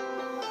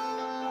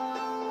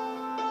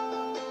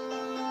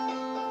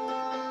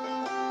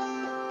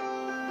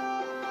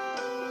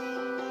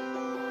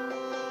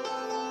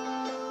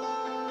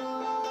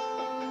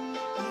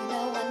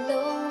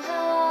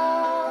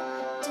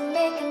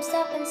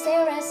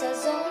stare as I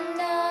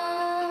zone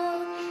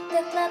out.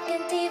 The club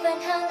can't even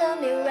handle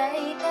me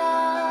right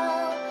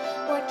now.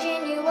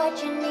 Watching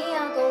me,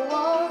 I go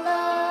all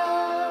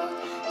out.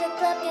 The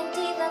club can't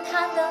even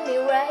handle me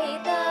right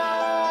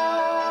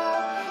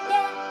now.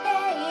 Yeah,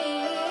 yeah,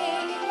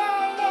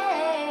 yeah,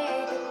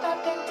 yeah. The club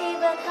can't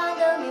even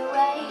handle me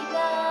right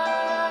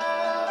now.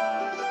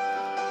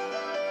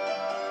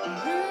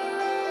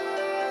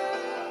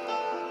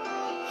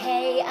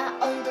 Hey, I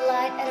own the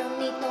light, I don't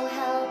need no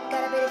help.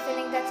 Got a bit of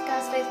feeling that's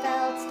cast I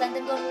felt.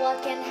 Standing on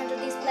what can handle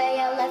this play.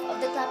 I left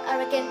of the club,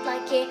 arrogant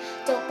like it.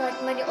 Talk like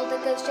money, all the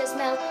girls just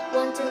melt.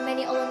 One too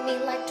many, all on me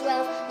like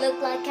 12. Look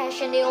like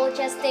cash and they all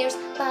just stares.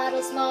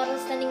 Bottles,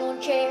 models, standing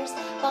on chairs.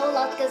 All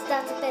out cause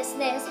that's a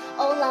business.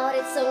 All out,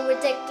 it's so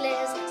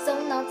ridiculous. So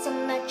not so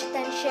much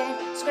attention.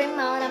 Scream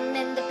out, I'm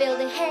in the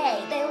building.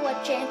 Hey, they're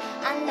watching.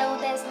 I know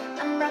this,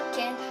 I'm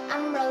rocking,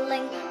 I'm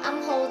rolling,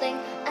 I'm holding.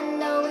 I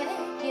know it,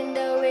 you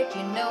know it,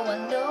 you know I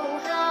know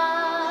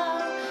how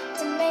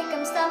to make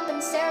them stop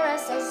and stare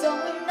as I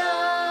zone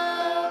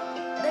out.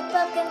 The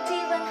club can't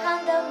even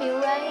handle me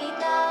right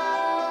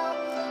now.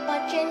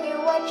 Watching me,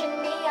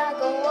 I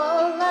go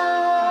all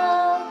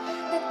out.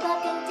 The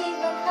club can't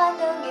even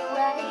handle me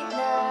right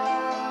now.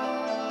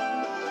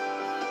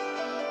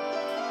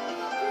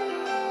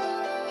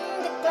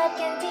 The club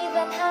can't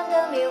even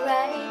handle me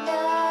right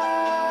now.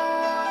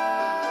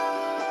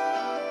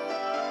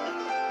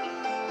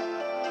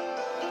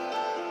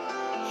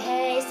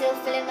 Still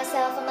feeling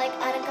myself, I'm like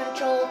out of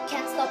control.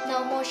 Can't stop,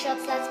 no more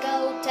shots, let's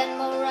go. 10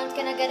 more rounds,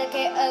 can I get a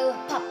KO?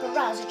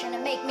 Paparazzi trying to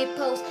make me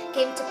pose.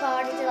 Came to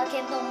party till I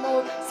can't no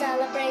more.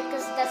 Celebrate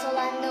cause that's all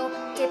I know.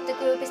 Tip the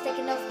group is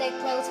taking off their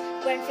clothes.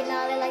 Grand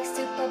finale like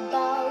Super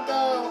Bowl.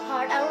 Go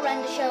hard, I'll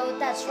run the show.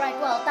 That's right,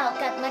 well, thou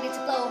got money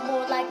to blow.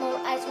 More like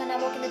more ice when I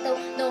walk in the door.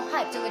 No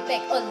hype to it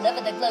big all over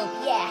the globe.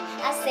 Yeah,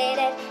 I said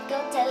it, go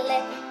tell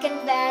it.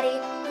 Confetti,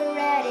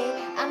 ready,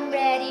 I'm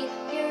ready,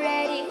 you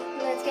ready?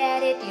 Let's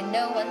get it, you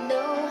know I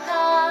know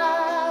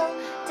how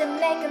to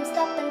make them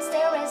stop and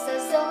stare as I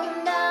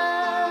zone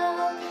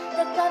out.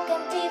 The club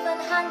can't even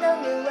handle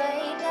me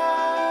right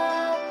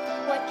now.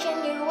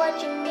 Watching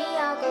me,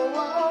 I'll go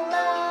all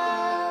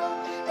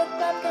out. The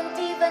club can't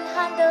even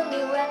handle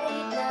me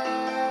right now.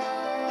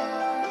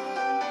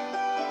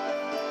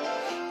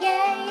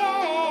 Yeah,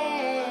 yeah,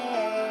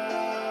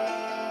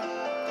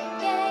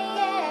 yeah, yeah,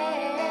 yeah,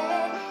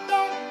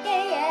 yeah,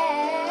 yeah,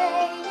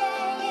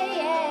 yeah,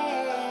 yeah.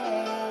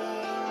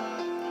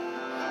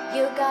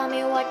 You got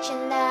me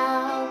watching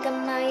now, got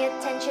my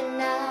attention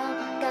now.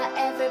 Got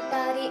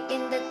everybody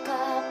in the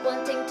club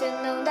wanting to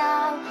know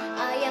now.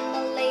 I am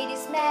a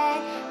ladies'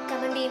 man,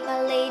 come and be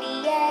my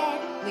lady, yeah.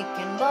 We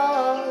can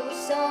both,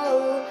 so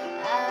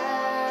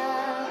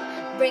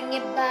bring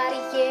your body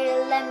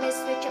here, let me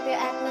switch up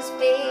your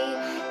atmosphere.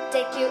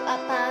 Take you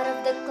up out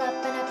of the club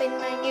and up in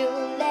my new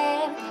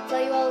land.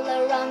 Fly you all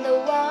around the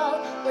world,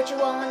 what you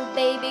want,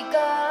 baby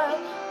girl?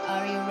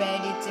 Are you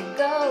ready to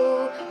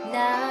go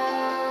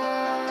now?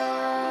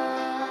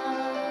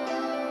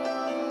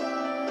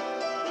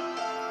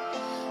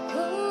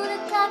 Ooh, the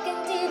clock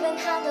can't even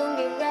handle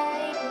me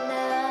right